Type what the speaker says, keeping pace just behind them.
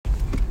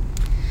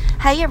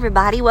Hey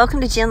everybody, welcome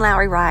to Jen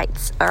Lowry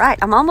Writes. Alright,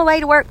 I'm on my way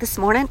to work this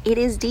morning. It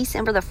is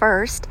December the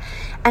 1st,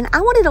 and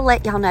I wanted to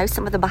let y'all know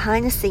some of the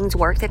behind the scenes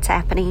work that's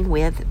happening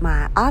with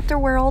my author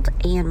world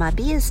and my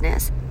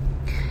business.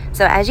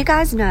 So as you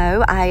guys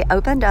know, I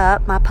opened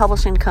up my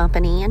publishing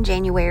company in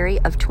January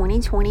of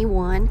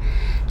 2021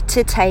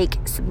 to take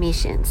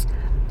submissions.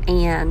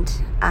 And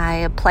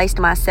I placed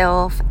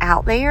myself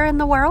out there in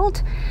the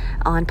world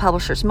on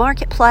Publishers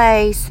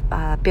Marketplace,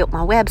 built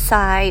my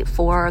website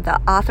for the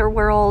author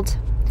world,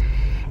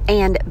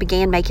 and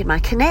began making my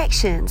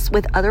connections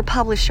with other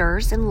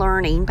publishers and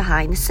learning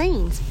behind the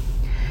scenes.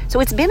 So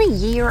it's been a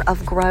year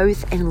of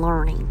growth and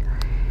learning.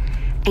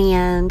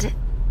 And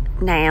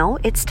now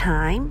it's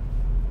time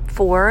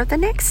for the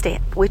next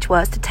step, which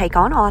was to take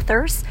on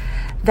authors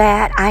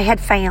that I had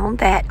found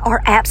that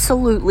are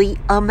absolutely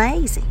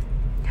amazing.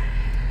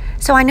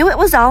 So I knew it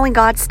was all in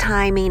God's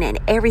timing, and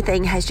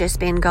everything has just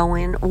been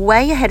going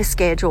way ahead of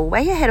schedule,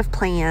 way ahead of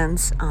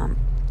plans.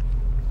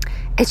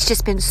 It's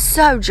just been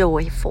so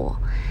joyful.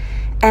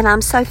 And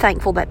I'm so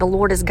thankful that the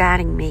Lord is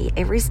guiding me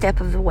every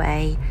step of the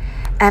way.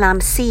 And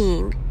I'm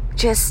seeing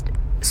just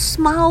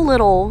small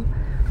little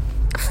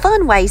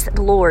fun ways that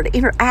the Lord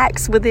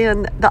interacts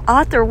within the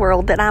author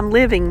world that I'm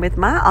living with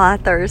my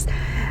authors.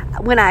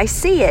 When I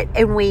see it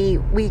and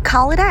we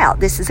call it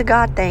out, this is a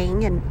God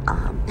thing, and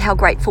how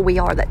grateful we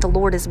are that the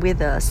Lord is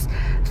with us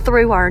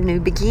through our new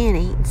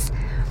beginnings.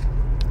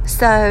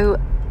 So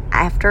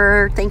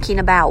after thinking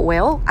about,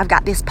 I've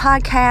got this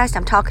podcast,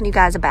 I'm talking to you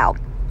guys about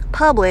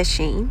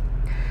publishing,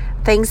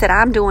 things that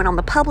I'm doing on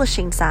the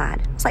publishing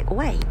side. It's like,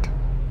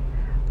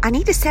 I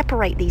need to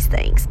separate these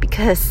things,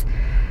 because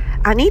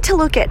I need to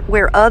look at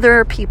where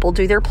other people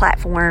do their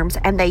platforms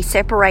and they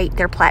separate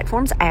their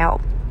platforms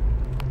out.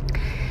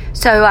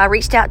 So I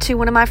reached out to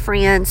one of my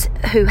friends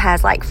who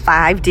has like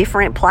 5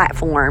 different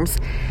platforms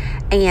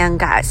and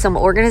got some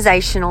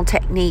organizational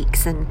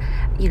techniques and,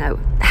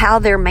 how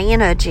they're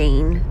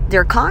managing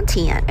their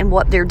content and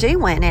what they're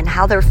doing and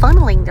how they're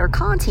funneling their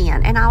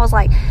content. And I was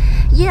like,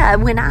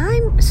 when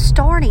I'm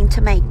starting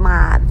to make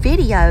my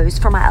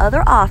videos for my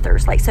other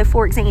authors, so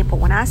for example,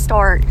 when I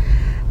start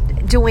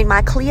doing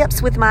my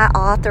clips with my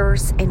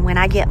authors and when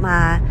I get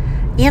my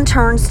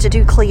interns to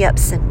do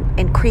clips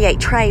and create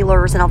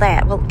trailers and all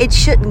that, it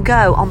shouldn't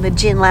go on the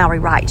Jen Lowry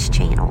Writes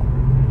channel.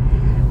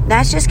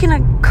 That's just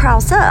going to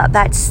cross up.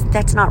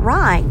 That's not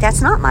right.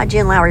 That's not my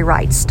Jen Lowry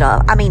Writes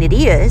stuff. I mean, it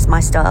is my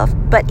stuff,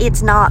 but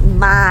it's not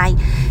my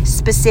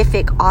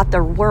specific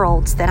author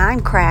worlds that I'm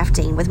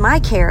crafting with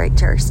my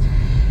characters.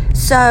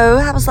 So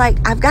I was like,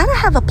 I've got to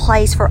have a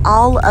place for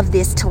all of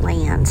this to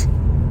land.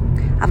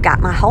 I've got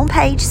my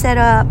homepage set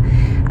up.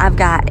 I've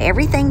got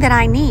everything that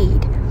I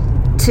need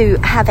to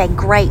have a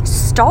great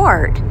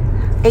start,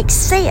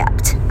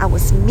 except I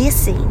was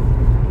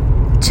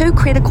missing 2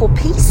 critical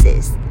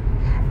pieces.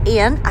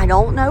 And I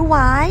don't know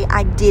why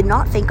I did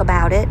not think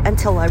about it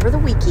until over the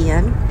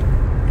weekend.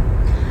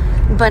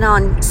 But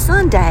on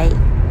Sunday,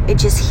 it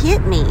just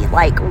hit me,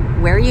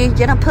 where are you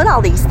going to put all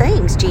these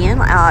things, Jen?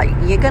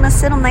 You're going to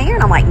sit them there?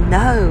 And I'm like,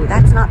 no,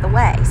 that's not the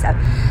way.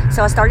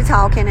 So I started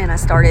talking, and I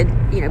started,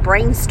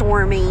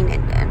 brainstorming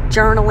and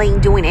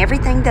journaling, doing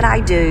everything that I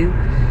do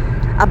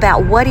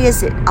about what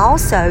is it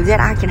also that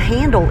I can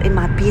handle in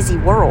my busy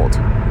world.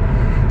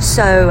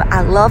 So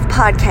I love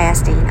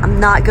podcasting. I'm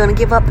not going to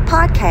give up the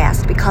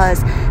podcast,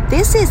 because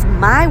this is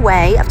my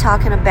way of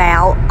talking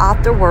about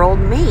author world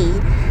me,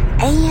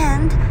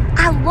 and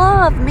I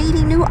love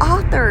meeting new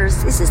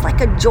authors. This is like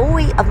a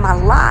joy of my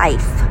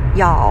life,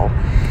 y'all.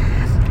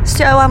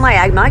 So I'm like,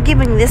 I'm not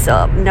giving this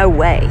up. No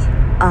way.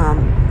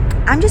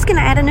 I'm just going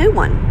to add a new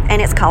one,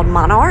 and it's called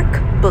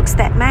Monarch Books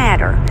That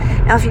Matter.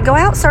 Now, if you go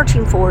out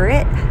searching for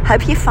it,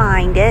 hope you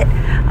find it.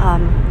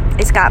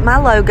 It's got my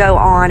logo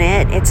on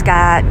it. It's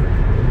got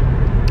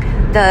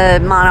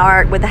the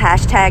Monarch with the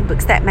hashtag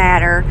Books That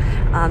Matter.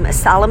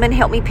 Solomon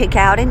helped me pick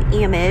out an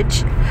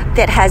image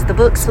that has the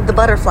books with the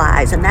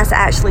butterflies, and that's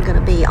actually going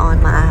to be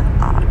on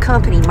my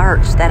company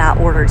merch that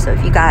I ordered. So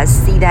if you guys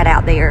see that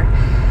out there,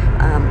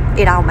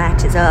 it all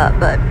matches up.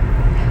 But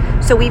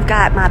so we've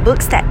got my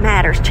Books That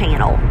Matters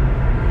channel,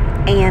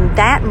 and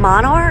that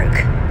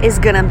Monarch is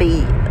going to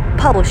be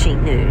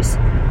publishing news,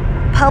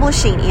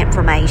 publishing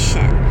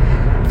information,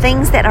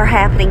 things that are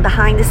happening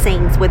behind the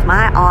scenes with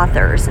my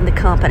authors and the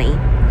company.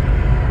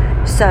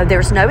 So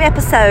there's no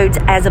episodes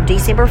as of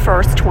December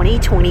 1st,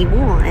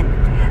 2021.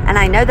 And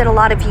I know that a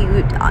lot of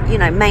you,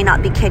 may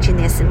not be catching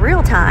this in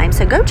real time.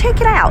 So go check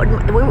it out.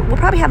 We'll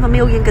probably have a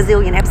million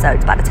gazillion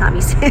episodes by the time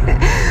you see it.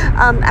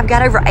 I've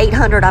got over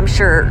 800, I'm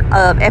sure,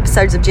 of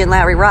episodes of Jen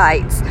Lowry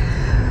Writes.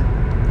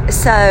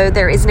 So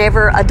there is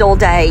never a dull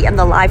day in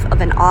the life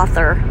of an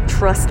author.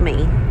 Trust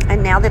me.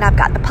 And now that I've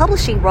got the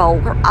publishing role,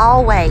 we're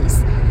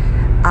always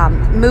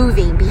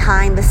moving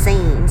behind the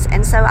scenes.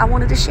 And so I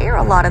wanted to share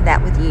a lot of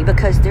that with you,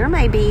 because there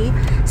may be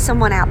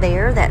someone out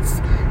there that's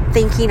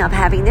thinking of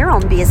having their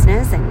own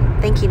business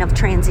and thinking of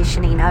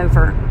transitioning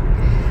over.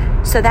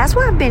 So that's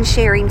why I've been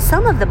sharing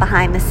some of the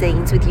behind the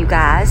scenes with you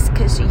guys,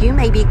 because you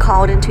may be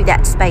called into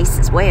that space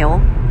as well,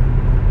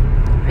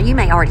 or you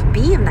may already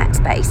be in that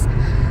space.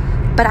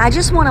 But I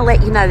just want to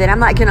let you know that I'm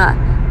not going to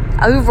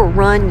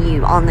overrun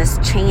you on this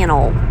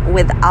channel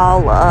with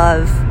all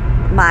of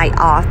my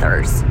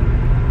authors.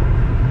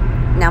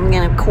 Now, I'm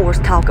going to, of course,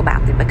 talk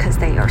about them because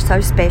they are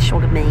so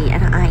special to me,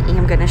 and I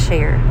am going to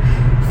share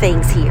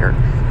things here.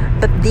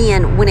 But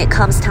then, when it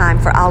comes time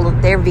for all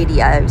of their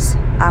videos,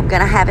 I'm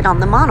going to have it on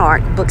the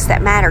Monarch Books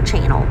That Matter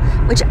channel,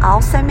 which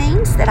also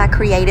means that I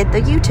created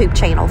the YouTube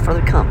channel for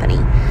the company.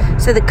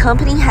 So the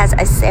company has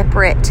a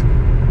separate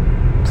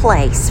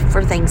place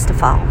for things to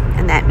fall,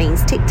 and that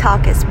means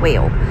TikTok as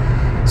well.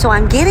 So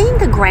I'm getting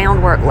the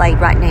groundwork laid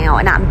right now,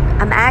 and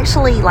I'm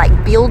actually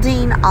like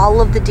building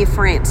all of the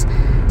different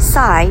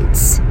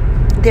sites.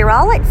 They're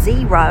all at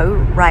 0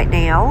 right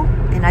now,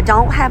 and I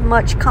don't have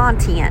much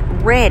content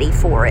ready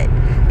for it.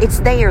 It's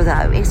there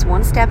though. It's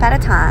one step at a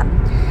time,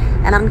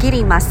 and I'm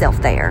getting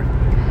myself there.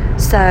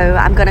 So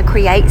I'm going to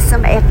create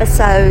some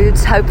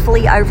episodes,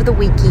 hopefully over the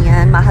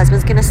weekend. My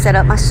husband's going to set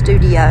up my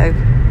studio,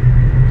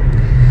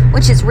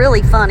 which is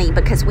really funny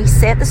because we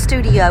set the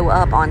studio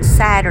up on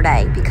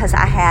Saturday because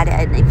I had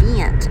an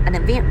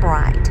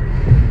Eventbrite,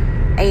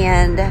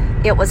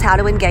 and it was how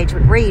to engage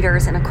with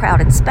readers in a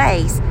crowded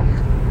space.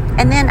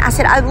 And then I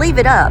said I'd leave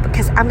it up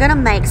because I'm going to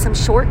make some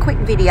short, quick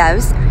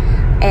videos,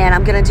 and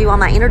I'm going to do all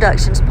my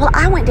introductions. Well,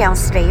 I went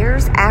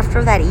downstairs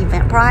after that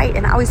Eventbrite,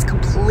 and I was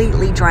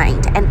completely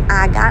drained. And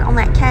I got on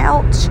that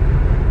couch,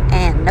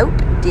 and nope,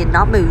 did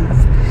not move.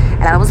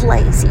 And I was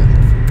lazy.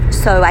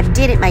 So I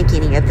didn't make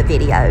any of the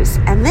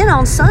videos. And then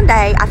on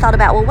Sunday, I thought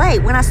about, well,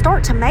 wait, when I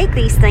start to make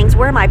these things,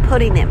 where am I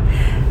putting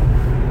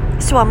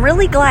them? So I'm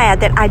really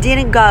glad that I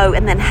didn't go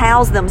and then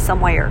house them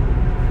somewhere,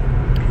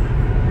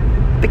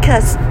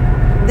 because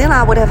then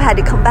I would have had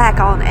to come back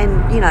on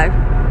and,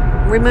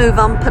 remove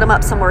them, put them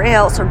up somewhere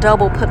else, or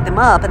double put them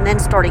up, and then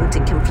starting to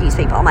confuse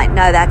people. I'm like,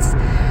 no,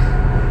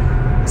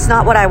 it's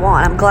not what I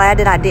want. I'm glad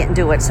that I didn't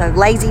do it. So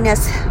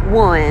laziness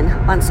won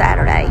on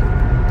Saturday.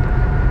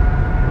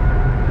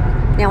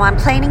 Now I'm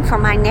planning for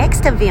my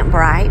next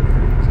Eventbrite,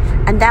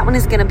 and that one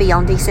is going to be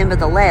on December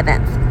the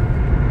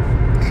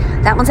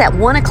 11th. That one's at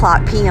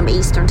 1:00 p.m.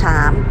 Eastern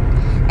Time,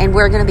 and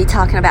we're going to be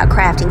talking about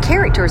crafting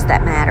characters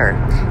that matter.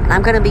 And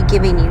I'm going to be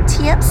giving you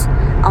tips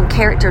on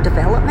character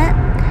development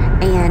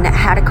and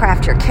how to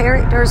craft your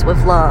characters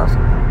with love.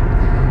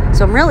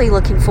 So I'm really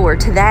looking forward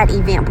to that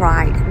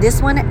Eventbrite.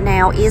 This one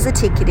now is a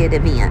ticketed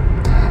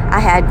event. I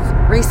had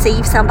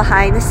received some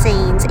behind the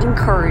scenes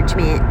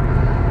encouragement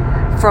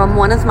from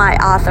one of my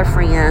author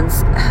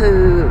friends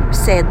who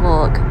said,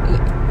 look,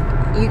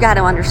 you got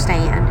to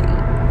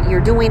understand,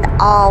 you're doing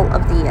all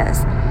of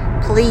this.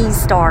 Please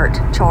start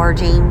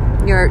charging.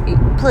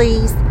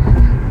 Please.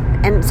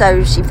 And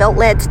so she felt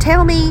led to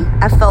tell me.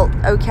 I felt,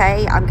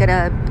 okay, I'm going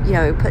to,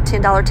 put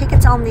 $10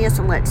 tickets on this,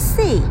 and let's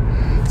see.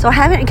 So I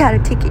haven't got a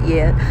ticket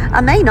yet.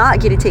 I may not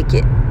get a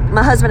ticket.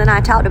 My husband and I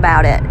talked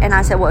about it, and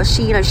I said, well,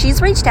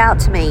 she's reached out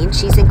to me, and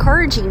she's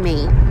encouraging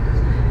me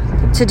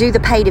to do the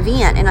paid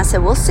event. And I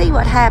said, we'll see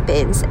what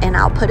happens, and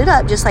I'll put it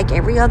up just like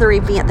every other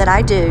event that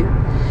I do,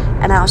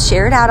 and I'll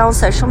share it out on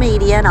social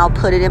media, and I'll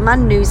put it in my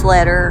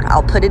newsletter,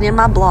 I'll put it in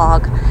my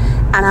blog,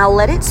 and I'll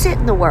let it sit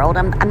in the world.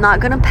 I'm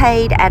not going to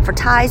paid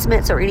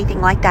advertisements or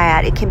anything like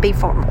that. It can be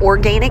from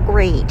organic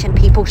reach and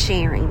people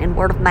sharing and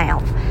word of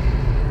mouth.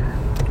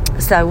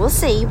 So we'll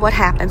see what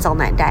happens on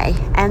that day.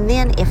 And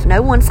then if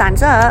no one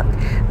signs up,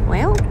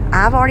 well,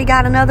 I've already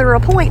got another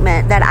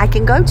appointment that I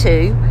can go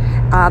to,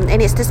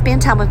 and it's to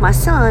spend time with my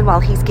son while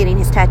he's getting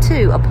his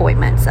tattoo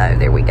appointment. So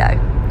there we go.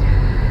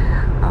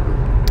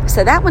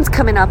 So that one's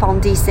coming up on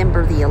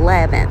December the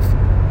 11th.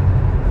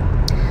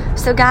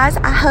 So guys,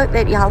 I hope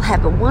that y'all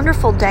have a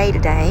wonderful day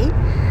today.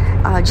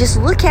 Just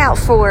look out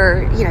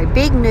for,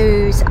 big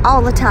news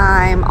all the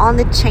time on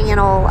the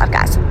channel. I've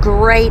got some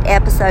great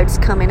episodes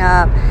coming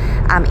up.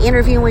 I'm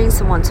interviewing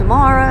someone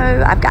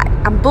tomorrow.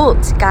 I'm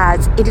booked,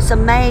 guys. It is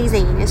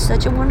amazing. It's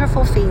such a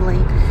wonderful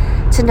feeling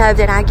to know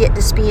that I get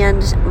to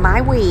spend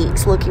my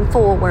weeks looking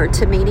forward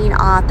to meeting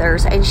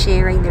authors and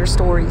sharing their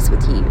stories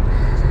with you.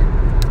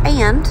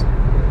 And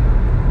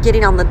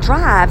getting on the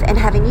drive and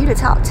having you to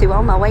talk to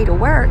on my way to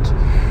work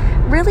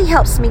really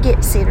helps me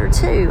get centered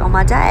too on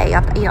my day.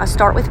 I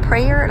start with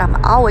prayer, and I'm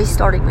always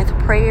starting with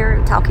prayer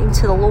and talking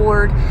to the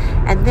Lord,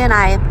 and then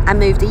I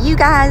move to you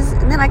guys,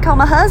 and then I call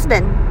my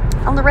husband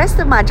on the rest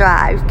of my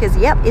drive, because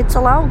it's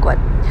a long one.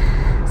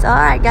 So all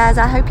right guys,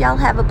 I hope y'all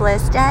have a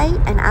blessed day,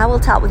 and I will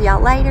talk with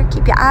y'all later.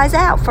 Keep your eyes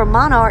out for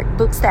Monarch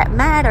Books That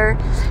Matter.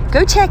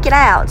 Go check it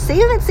out,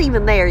 see if it's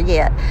even there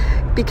yet,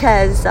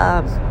 because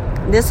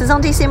this is on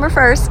December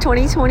 1st,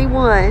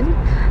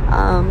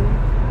 2021.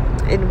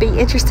 It'd be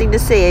interesting to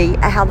see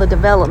how the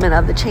development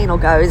of the channel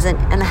goes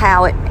and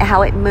how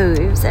it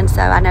moves. And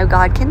so I know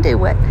God can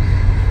do it.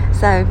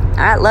 So, all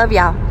right, love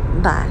y'all.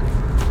 Bye.